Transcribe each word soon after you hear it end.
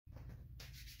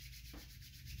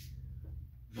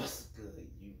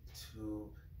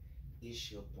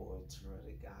It's your boy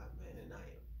TurrellDAGod, man, and I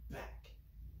am back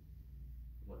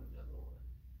with another one.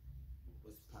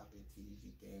 What's poppin',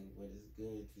 TDG gang? What is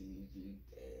good, TDG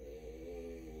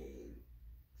gang?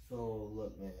 So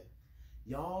look, man,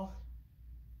 y'all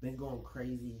been going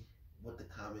crazy with the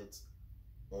comments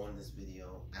on this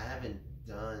video. I haven't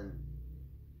done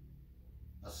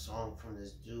a song from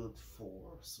this dude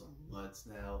for some months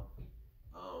now.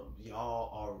 Y'all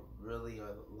are really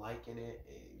liking it,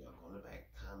 and y'all going back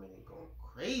commenting, going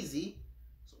crazy.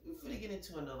 So we finna get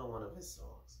into another one of his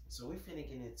songs. So we finna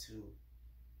get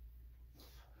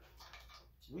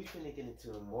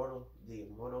into Immortal, the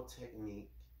Immortal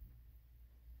Technique,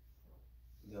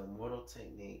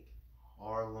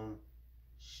 Harlem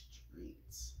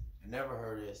Streets. I never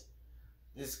heard this.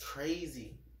 It's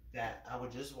crazy that I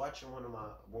was just watching a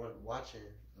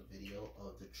video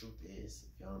of The Truth Is.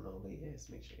 If y'all don't know who he is,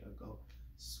 make sure y'all go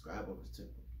subscribe over to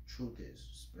Truth Is.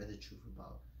 Spread the truth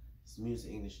about this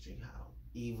music industry, how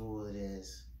evil it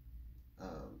is.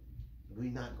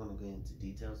 We're not gonna go into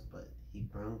details, but he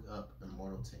brought up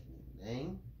Immortal Technique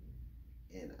name,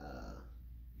 and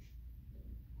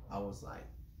I was like,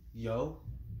 yo,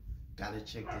 gotta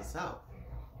check this out.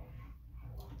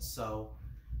 So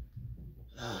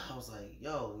I was like,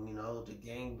 yo, you know, the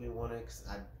gang been wanting, cause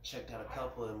I checked out a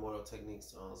couple of Immortal Technique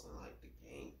songs, and like the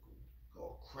gang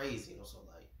go crazy. So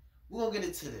like, we're gonna get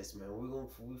into this, man. We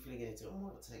finna get into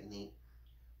Immortal Technique,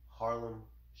 Harlem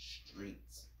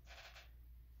Streets.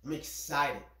 I'm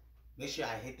excited. Make sure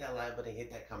I hit that like button,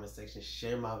 hit that comment section,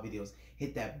 share my videos,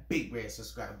 hit that big red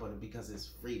subscribe button because it's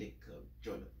free to come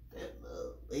join the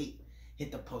family.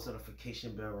 Hit the post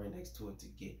notification bell right next to it to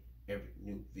get every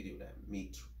new video that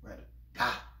me,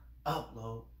 TurrellDAGod,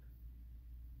 upload.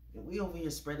 And we over here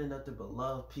spreading nothing but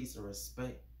love, peace, and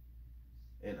respect.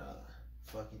 And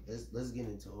fuck it, let's get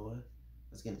into it.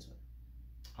 Let's get into it.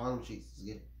 Harlem Streets, let's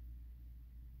get it.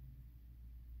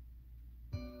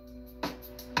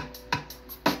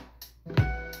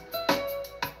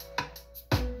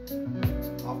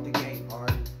 Off the gate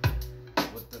already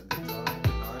with the guitar.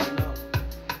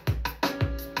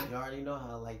 You already know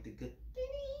how I like the good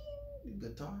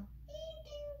guitar.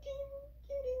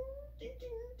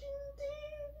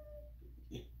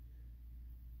 You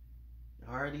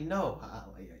already know how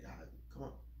I like it. Come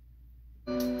on.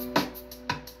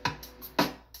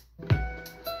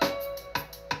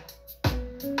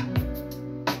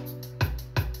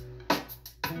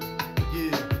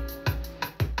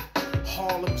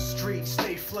 Harlem Streets,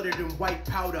 stay flooded in white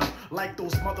powder, like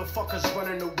those motherfuckers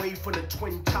running away from the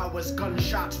Twin Towers.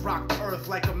 Gunshots rock the earth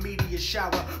like a meteor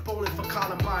shower. Bowling for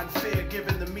Columbine fair,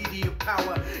 giving the media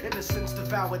power. Innocence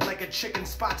devoured like a chicken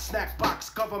spot snack box.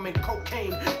 Government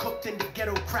cocaine cooked in the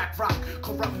ghetto crack rock.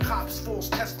 Corrupt cops, false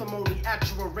testimony at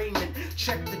your arraignment.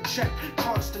 Check the check,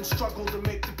 constant struggle to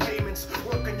make the payments.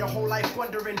 Working your whole life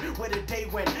wondering where the day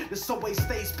went. The subway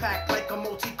stays packed like a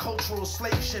multicultural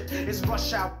slave ship. It's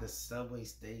rush out. The subway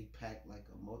stay packed like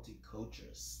a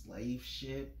multicultural slave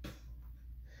ship.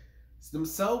 Them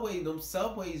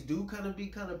subways do be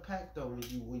kind of packed though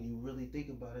when you really think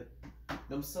about it.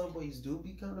 Them subways do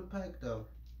be kind of packed though.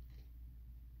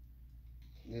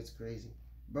 It's crazy,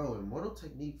 bro. Immortal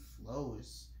Technique flow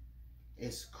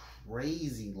is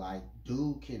crazy. Like,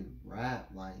 dude can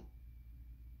rap like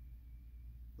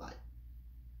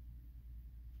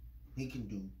he can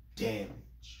do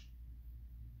damage.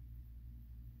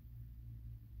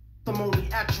 Testimony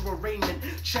at your arraignment.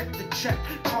 Check the check,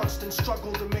 constant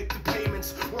struggle to make the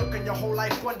payments. Working your whole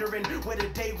life wondering where the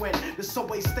day went. The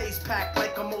subway stays packed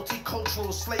like a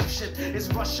multicultural slave ship. It's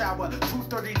rush hour,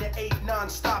 2:30 to 8,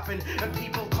 non-stopping. And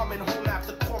people coming home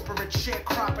after corporate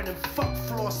sharecropping and fuck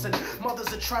flossing.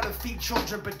 Mothers are trying to feed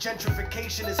children, but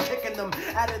gentrification is kicking them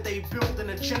out of they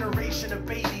building a generation of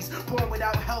babies born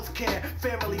without health care.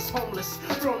 Families homeless,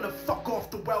 thrown the fuck off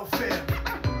the welfare.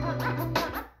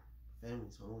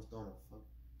 Families always don't fuck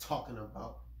talking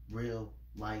about real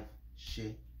life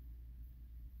shit,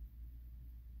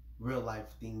 real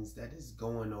life things that is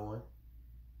going on.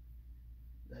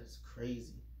 That is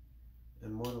crazy.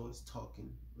 Immortal is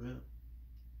talking real.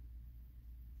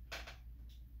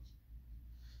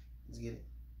 Let's get it.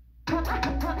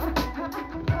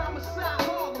 Homicide,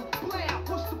 Harlem, blam,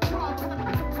 what's the problem?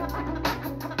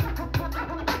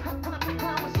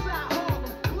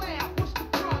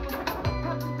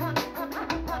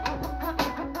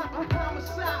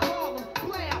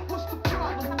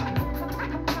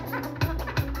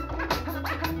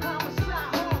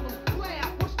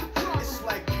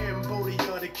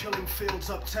 Killing fields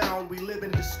uptown. We live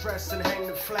in distress and hang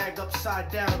the flag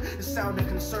upside down. The sound of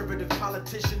conservative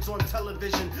politicians on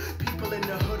television. People in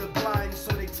the hood are blind,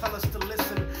 so they tell us to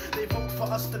listen. They vote for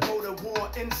us to go to war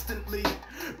instantly,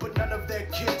 but none of their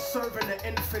kids serve in the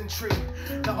infantry.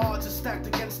 The odds are stacked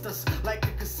against us like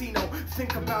a casino.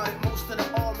 Think about it, most of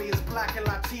the army is black and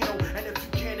Latino. And if you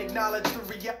can't acknowledge the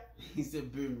reality, he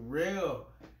said, be real.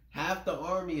 Half the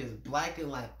army is black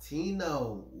and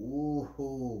Latino.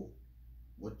 Ooh,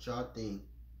 what y'all think?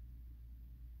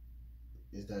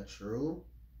 Is that true?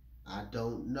 I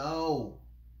don't know.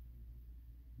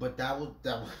 But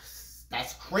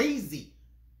that's crazy.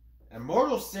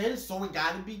 Immortal said it, so it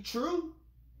gotta be true.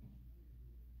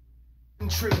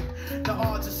 The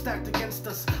odds are stacked against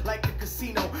us like a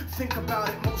casino. Think about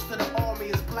it, most of the army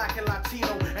is black and Latino.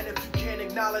 And if you can't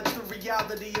acknowledge the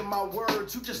reality of my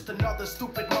words, you just another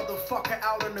stupid motherfucker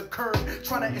out on the curb,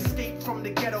 trying to escape from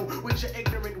the ghetto with your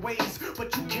ignorant ways.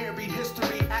 But you can't read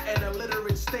history at an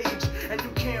illiterate stage, and you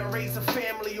can't raise a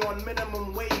family on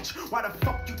minimum wage. Why the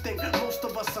fuck you think most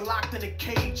of us are locked in a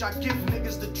cage? I give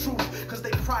niggas the truth, cause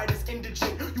they pride is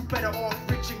indigent. You better off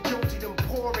rich and guilty than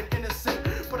poor and innocent.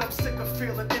 But I'm sick of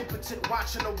feeling impotent,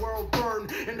 watching the world burn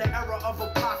in the era of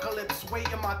apocalypse,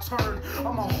 waiting my turn.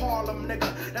 I'm a Harlem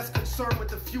nigga that's concerned with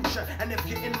the future, and if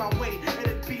you're in my way,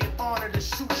 it'd be an honor to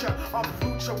shoot ya.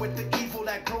 Uproot ya with the evil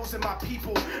that grows in my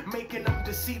people, making them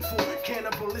deceitful,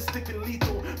 cannibalistic and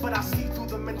lethal. But I see through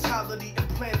the mentality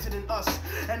implanted in us,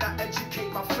 and I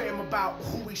educate my fam about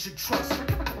who we should trust.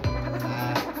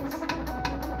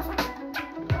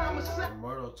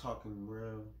 Immortal talking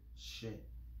real shit.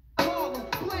 Harlem,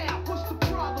 blam, what's the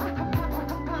problem? Homicide,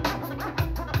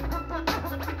 Harlem, blam,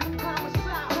 what's the problem?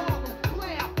 Homicide, Harlem,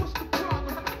 blam, what's the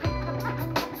problem?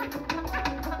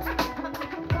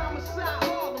 Homicide,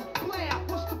 Harlem, blam,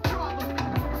 what's the problem?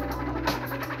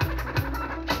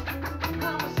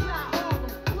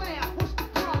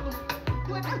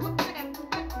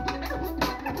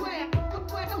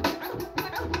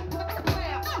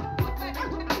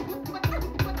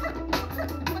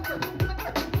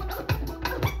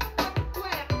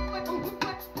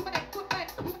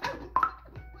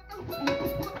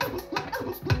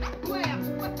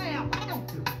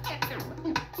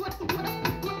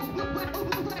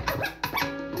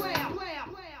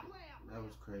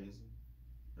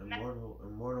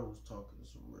 Immortal was talking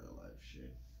some real life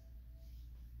shit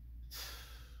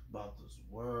about this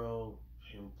world,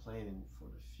 him planning for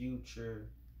the future,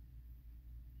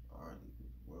 already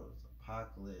the world's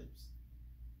apocalypse.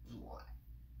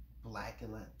 Black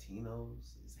and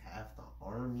Latinos is half the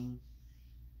army.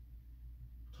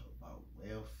 Talk about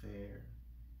welfare,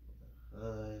 the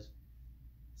hood,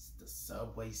 the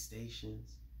subway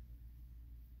stations.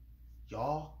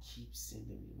 Y'all keep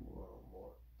sending me more and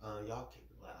more. Y'all keep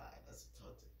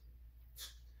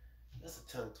that's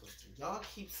a tongue twister. Y'all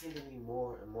keep sending me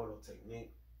more Immortal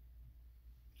Technique.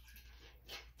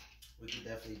 We can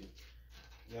definitely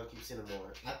do. Y'all keep sending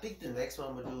more. I think the next one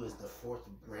I'm gonna do is the fourth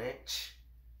branch.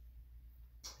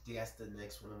 I think that's the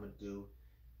next one I'm gonna do.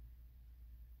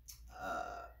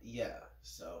 Yeah.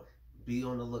 So be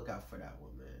on the lookout for that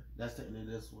one, man. That's the end of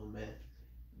this one, man.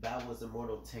 That was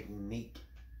Immortal Technique,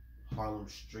 Harlem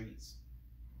Streets.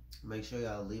 Make sure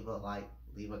y'all leave a like,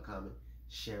 leave a comment,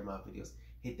 share my videos.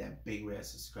 Hit that big red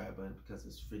subscribe button because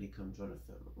it's free to come join the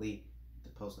family. The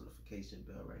post notification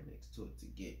bell right next to it to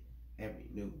get every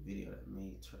new video that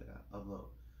me, TurrellDAGod, upload.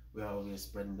 We're all here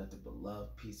spreading nothing but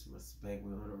love, peace, and respect.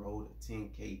 We're on the road to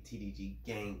 10K TDG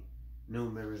gang. New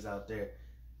members out there.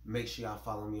 Make sure y'all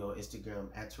follow me on Instagram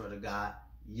at TurrellDAGod.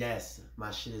 Yes,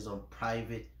 my shit is on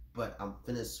private, but I'm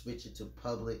finna switch it to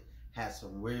public. Had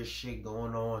some weird shit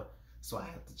going on, so I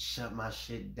have to shut my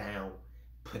shit down,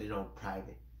 put it on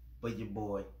private. But your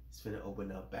boy is finna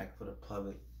open up back for the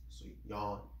public. So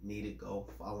y'all need to go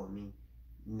follow me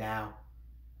now.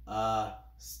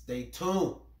 Stay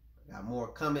tuned. I got more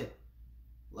coming.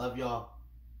 Love y'all.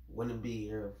 Wouldn't be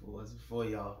here if it wasn't for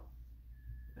y'all.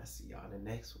 I'll see y'all in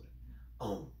the next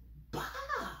one.